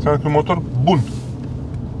înseamnă că e un motor bun.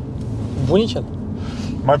 Bunicel.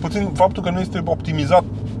 Mai puțin faptul că nu este optimizat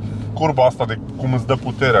curba asta de cum îți dă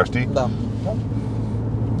puterea, știi? Da.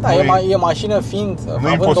 Da, e mașină fiind... Nu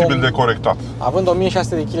e imposibil de corectat. Având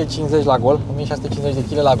 1600 de kg 50 la gol, 1650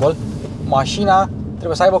 de kg la gol, mașina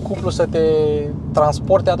trebuie să aibă cuplu să te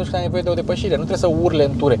transporte atunci când ai nevoie de o depășire. Nu trebuie să urle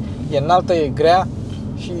în ture. E înaltă, e grea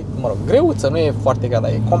și, mă rog, greuță, nu e foarte grea, dar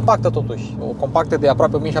e compactă totuși. O compactă de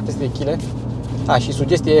aproape 1700 de kg. Și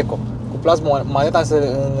sugestie eco. Cuplați maneta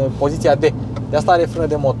în poziția D. De asta are frână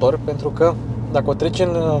de motor, pentru că dacă o treci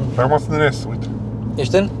în... Acum sunt în S, uite.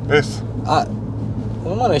 Ești în? S.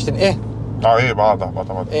 Nu, mă, ești în E. E, da.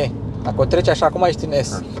 E. Dacă o treci așa, acum ești în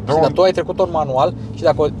S. Și dacă tu ai trecut-o în manual și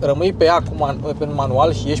dacă rămâi pe ea pe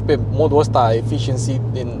manual și ești pe modul ăsta efficiency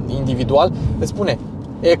individual, îți spune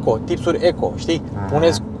eco, tipsuri eco, știi?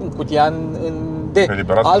 Puneți cutia în D.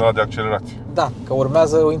 Eliberați pedala de accelerație. Da, că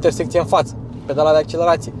urmează o intersecție în față. Pedala de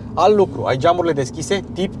accelerație. Alt lucru, ai geamurile deschise,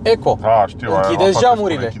 tip eco. Știu. Închideți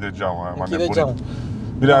geamurile. Închide geamul.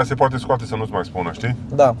 Bine, aia se poate scoate să nu-ți mai spună, știi?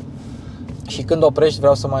 Da. Și când oprești,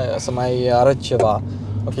 vreau să mai arăt ceva.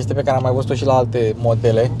 O chestie pe care am mai văzut-o și la alte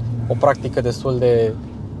modele. O practică destul de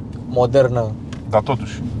modernă. Dar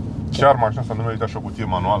totuși, chiar mașina asta nu merita și o cutie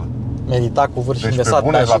manuală. Merita cu vârf și deci îndesat.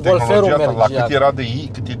 Bune, la tehnologia asta, la cât era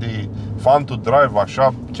cât e de fun to drive,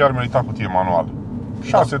 așa, chiar merita cutie manuală.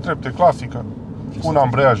 6 trepte, clasică, cu un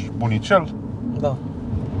ambreiaj bunicel. Da.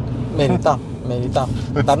 Merita.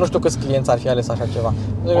 Dar nu știu câți clienți ar fi ales așa ceva.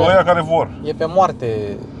 Ăia care vor. E pe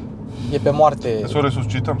moarte. Să o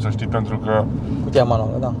resuscităm, să știi, pentru că cutia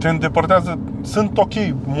manuală, da. te îndepărtează. Sunt ok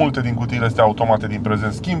multe din cutiile astea automate din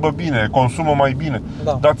prezent. Schimbă bine, consumă mai bine,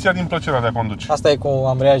 dar ți-ia din plăcerea de a conduce. Asta e cu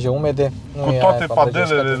ambreiaje umede. Cu toate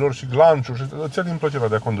padelele lor și glanciuri, ți-ia din plăcerea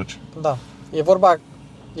de a conduce. Da. E vorba,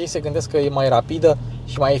 ei se gândesc că e mai rapidă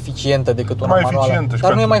și mai eficientă decât una manuală.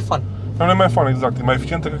 Dar nu e mai fun. Nu e mai fun, exact. E mai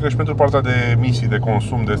eficientă, cred că și pentru partea de emisii, de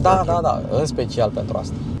consum, de astea. Da, în special pentru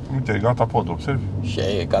asta. Uite, e gata podul, observi? Și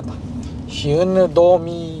e gata. Și în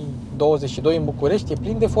 2022 în București e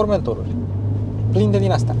plin de Formentoruri. Plin de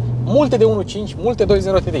din astea. Multe de 1.5, multe 2.0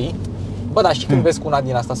 TDI. Bă, dar și când vezi cu una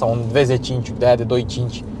din asta sau un VZ5 de aia de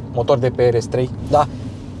 2.5, motor de PRS3, da,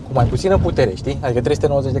 cu mai puțină putere, știi? Adică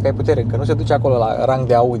 390 de cai putere, că nu se duce acolo la rang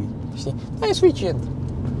de Audi, știi? Dar e suficient.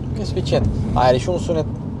 E suficient. Are și un sunet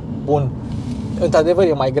bun. Într-adevăr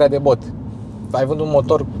e mai grea de bot. Ai vândut un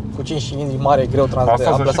motor cu 5 cilindri mare, greu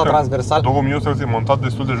aplasat transversal. 2011 e montat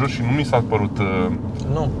destul de jos și nu mi s-a părut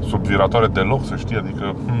subviratoare deloc, să știi,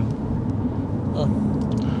 adică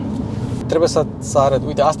trebuie să arăt.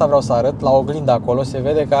 Uite, asta vreau să arăt. La oglinda acolo se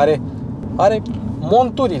vede că are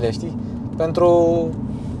monturile, știi? Pentru...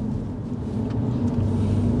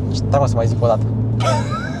 Stai mă să mai zic o dată.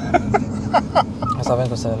 Să avem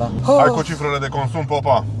cum să ne da. Hai cu cifrele de consum,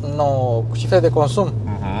 Popa. Nu, cu cifrele de consum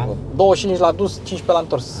 25 la dus, 15 la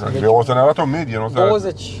întors. Deci, o să ne arate o medie, nu o să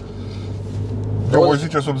 20. Eu voi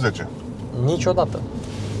zice sub 10. Niciodată.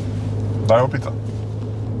 Dai o pizza.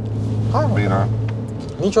 Hai, mă. Bine.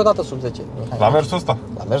 Niciodată sub 10. La mersul ăsta?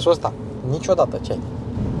 La mersul ăsta. Niciodată, ce ai?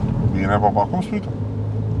 Bine, Popa, cum spui tu?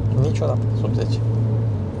 Niciodată sub 10.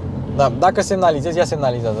 Da, dacă semnalizezi, ea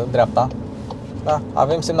semnalizează dreapta. Da,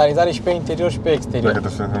 avem semnalizare și pe interior și pe exterior. Dacă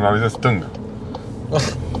te semnalizezi stâng.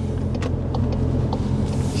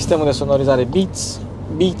 Sistemul de sonorizare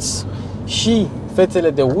Beats și fețele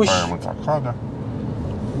de uși.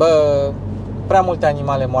 Bă, prea multe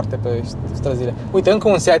animale moarte pe străzile. Uite, încă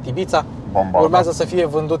un Seat Ibiza. Urmează să fie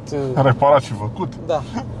vândut, reparat și făcut. Da.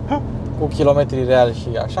 Cu kilometri reali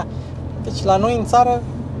și așa. Deci la noi în țară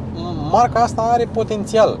marca asta are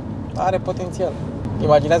potențial. Are potențial.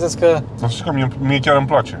 Imaginează-ți că... Să știi că mie chiar îmi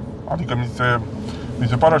place. Adică mi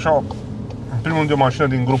se pare așa, în primul rând, de o mașină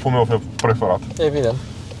din grupul meu preferat. Evident.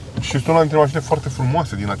 Și este una dintre mașini foarte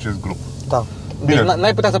frumoase din acest grup. Da. Bine. Deci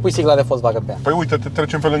n-ai putea să pui sigla de Volkswagen pe ea. Păi uite,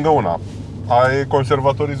 trecem pe lângă una. Ai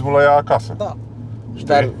conservatorismul la ea acasă. Da.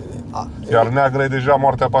 Știi? Iar neagră e deja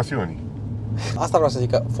moartea pasiunii. Asta vreau să zic,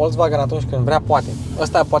 că Volkswagen atunci când vrea poate.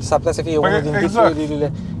 Ăsta poate s-ar putea să fie unul din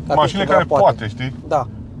titlurile mașinile care poate, știi? Da.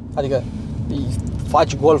 Adică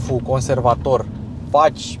faci Golful conservator,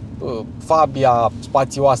 faci Fabia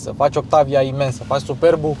spațioasă, faci Octavia imensă, faci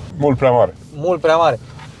Superbul mult prea mare. Mult prea mare.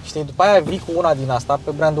 Știi, după aia vii cu una din asta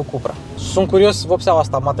pe brandul Cupra. Sunt curios vopseaua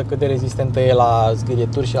asta mată cât de rezistentă e la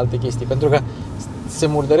zgârieturi și alte chestii, pentru că se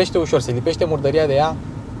murdărește ușor, se lipește murdăria de ea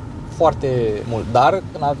foarte mult, dar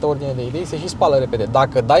în altă ordine de idei se și spală repede.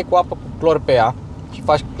 Dacă dai cu apă cu clor pe ea și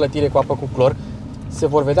faci clătire cu apă cu clor, se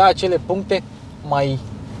vor vedea acele puncte mai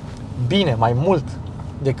bine, mai mult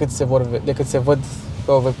decât se văd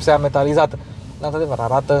pe o vopsea metalizată. Într-adevăr,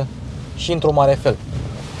 arată și într-un mare fel.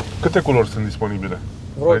 Câte culori sunt disponibile?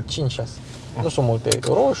 Vreo 5-6. Nu sunt multe.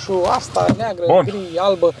 Roșu, asta, neagră, gri,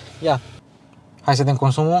 albă. Ia. Hai să dăm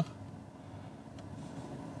consumul.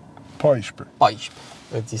 14.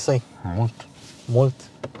 Îți zisei? Mult. Mult?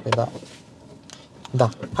 Păi da. Da.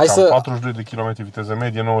 Hai să... 42 de km viteză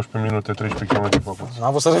medie, 19 minute, 13 km făcuți. N-a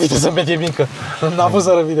avut să rămâi viteză medie mică. N-a avut să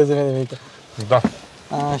rămâi viteză medie mică. Da.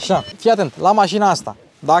 Așa. Fii atent, la mașina asta,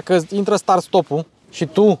 dacă intră start-stop-ul și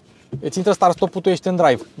tu îți intră start-stop-ul, tu ești în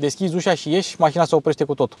drive, deschizi ușa și ieși, mașina se oprește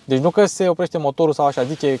cu totul. Deci nu că se oprește motorul sau așa,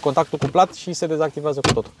 zice contactul cuplat și se dezactivează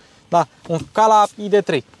cu totul. Da, ca la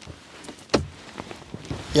ID3.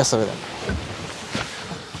 Ia să vedem.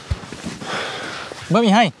 Bă,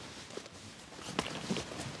 Mihai!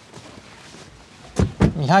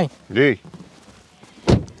 Mihai! Ei!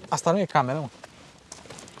 Asta nu e cameră, mă.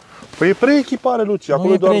 Păi e preechipare, Luci.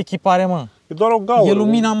 Nu e preechipare, mă. E doar o gaură. E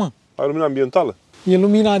lumina, mă. Ai lumina ambientală. E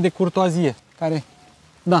lumina de curtoazie, care,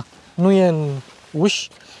 da, nu e în uși,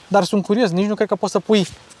 dar sunt curios, nici nu cred că poți să pui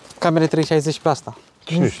camere 360 pe asta.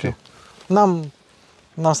 Cine știe? N-am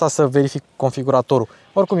stat să verific configuratorul.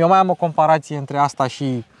 Oricum, eu mai am o comparație între asta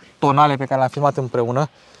și tonale pe care le-am filmat împreună.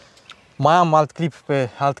 Mai am alt clip pe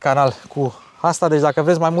alt canal cu asta, deci dacă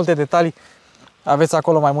vreți mai multe detalii, aveți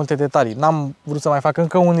acolo mai multe detalii. N-am vrut să mai fac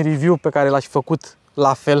încă un review pe care l-aș fi făcut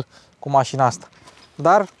la fel cu mașina asta.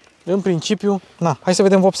 Dar, în principiu, na, hai să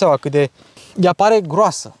vedem vopseaua cât de... Ea pare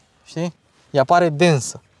groasă, știi? Ea pare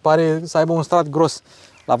densă, pare să aibă un strat gros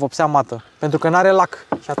la vopsea mată, pentru că n-are lac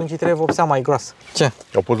și atunci îi trebuie vopsea mai groasă. Ce?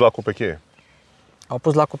 Au pus lacul pe cheie. Au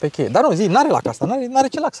pus lacul pe cheie. Dar nu, zi, n-are lac asta, n-are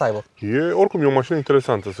ce lac să aibă. Oricum, e o mașină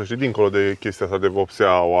interesantă, să știi, dincolo de chestia asta de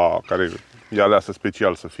vopseaua, care e aleasă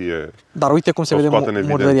special să fie... Dar uite cum se vede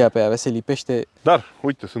murdăria pe ea, se lipește. Dar,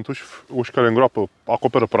 uite, sunt uși care îngroapă,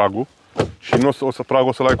 acoperă pragul și pragul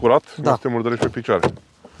o să-l ai curat, da. Nu o să te murdărești pe picioare.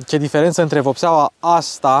 Ce diferență între vopseaua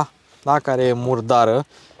asta, da, care e murdară,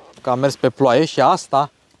 că a mers pe ploaie, și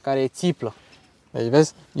asta, care e țiplă. Deci,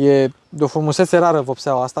 vezi, e de o frumusețe rară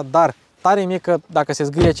vopseaua asta, dar tare mie că dacă se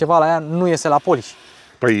zgârie ceva la ea, nu iese la poliș.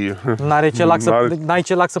 Păi... N-ai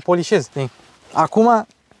ce lac să polișezi. Acum,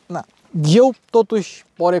 na, eu totuși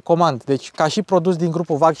o recomand. Deci, ca și produs din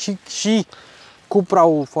grupul VAG și Cupra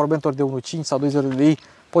Formentor de 1.5 sau 2.0 de ei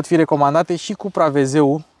pot fi recomandate, și Cupra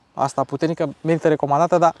VZ-ul, asta puternică, merită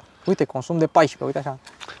recomandată, dar uite, consum de 14, uite așa.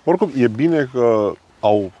 Oricum, e bine că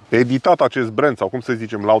au editat acest brand, sau cum să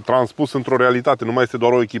zicem, l-au transpus într-o realitate. Nu mai este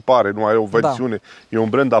doar o echipare, nu mai e o versiune, da. E un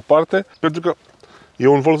brand aparte, pentru că e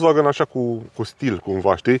un Volkswagen așa cu stil,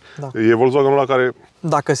 cumva, știi? Da. E Volkswagenul ăla care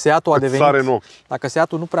dacă Seatul a devenit, sare în ochi. Dacă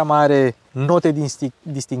Seatul nu prea mai are note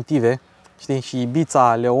distinctive, știi? Și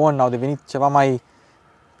Ibiza, Leon au devenit ceva mai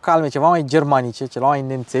calme, ceva mai germanice, ceva mai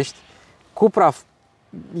nemțești. Cupra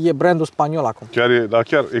e brandul spaniol acum. Chiar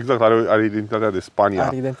exact, are identitatea de Spania.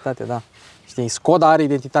 Are identitate, da. Știi, Skoda are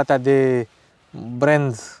identitatea de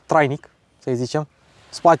brand trainic, să zicem,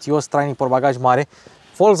 spațios, trainic, portbagaj mare.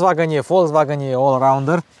 Volkswagen e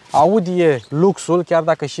all-rounder. Audi e luxul, chiar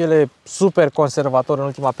dacă și el e super conservator în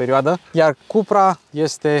ultima perioadă. Iar Cupra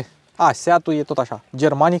este... Seatul e tot așa,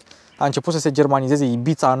 germanic. A început să se germanizeze.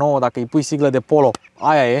 Ibiza nouă, dacă îi pui siglă de Polo,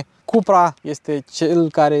 aia e. Cupra este cel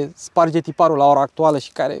care sparge tiparul la ora actuală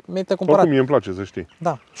și care merită cumpărat. Oricum, mie îmi place, să știi.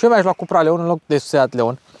 Da. Și eu mi-aș lua Cupra Leon în loc de Seat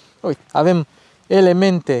Leon. Uite, avem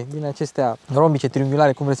elemente din acestea rombice,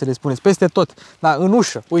 triunghiulare, cum vreți să le spuneți, peste tot. Da, în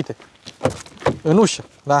ușă, uite. În ușă,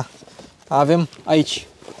 da. Avem aici,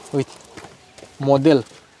 uite, model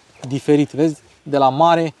diferit, vezi? De la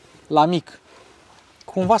mare la mic.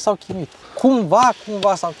 Cumva s-au chinuit.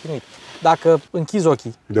 Cumva s-au chinuit. Dacă închizi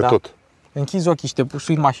ochii, de tot. Închizi ochii și te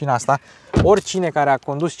sui în mașina asta, oricine care a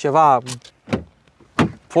condus ceva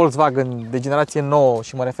Volkswagen de generație nouă,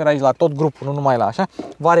 și mă refer aici la tot grupul, nu numai la așa,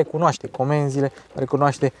 va recunoaște comenzile, va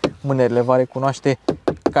recunoaște mânerile, va recunoaște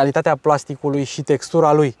calitatea plasticului și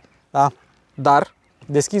textura lui, da? Dar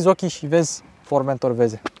deschizi ochii și vezi Formentor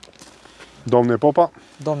VZ. Domne Popa.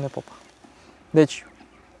 Domne Popa. Deci,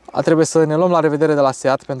 trebuie să ne luăm la revedere de la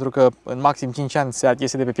Seat, pentru că în maxim 5 ani Seat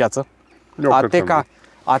iese de pe piață.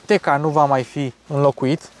 Ateca nu va mai fi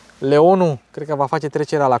înlocuit. Leonul, cred că va face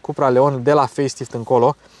trecerea la Cupra Leon de la facelift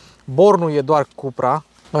încolo. Bornul e doar Cupra,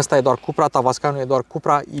 ăsta e doar Cupra, Tavascanul e doar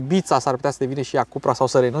Cupra, Ibiza s-ar putea să devină și ea Cupra sau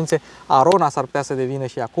să renunțe, Arona s-ar putea să devină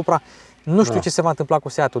și ea Cupra. Nu știu ce se va întâmpla cu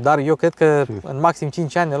Seatul, dar eu cred că în maxim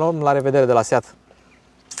 5 ani ne luăm la revedere de la Seat.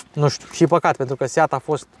 Nu știu, și păcat, pentru că Seat a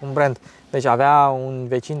fost un brand. Deci avea un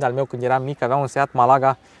vecin de-al meu când eram mic, avea un Seat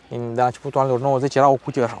Malaga de la începutul anilor 90, era o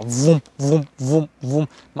cutie așa, vum, vum, vum, vum.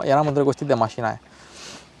 Eram îndrăgostit de mașina aia.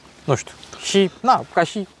 Nu știu. Și, ca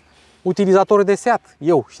și utilizator de Seat,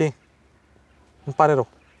 eu, știi? Îmi pare rău.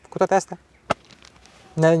 Cu toate astea,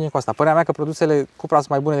 ne alegem cu asta. Părerea mea că produsele Cupra sunt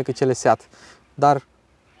mai bune decât cele Seat, dar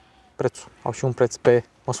prețul, au și un preț pe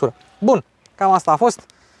măsură. Bun, cam asta a fost.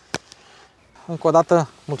 Încă o dată,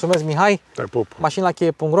 mulțumesc Mihai,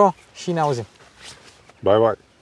 mașinlacheie.ro și ne auzim. Bye, bye.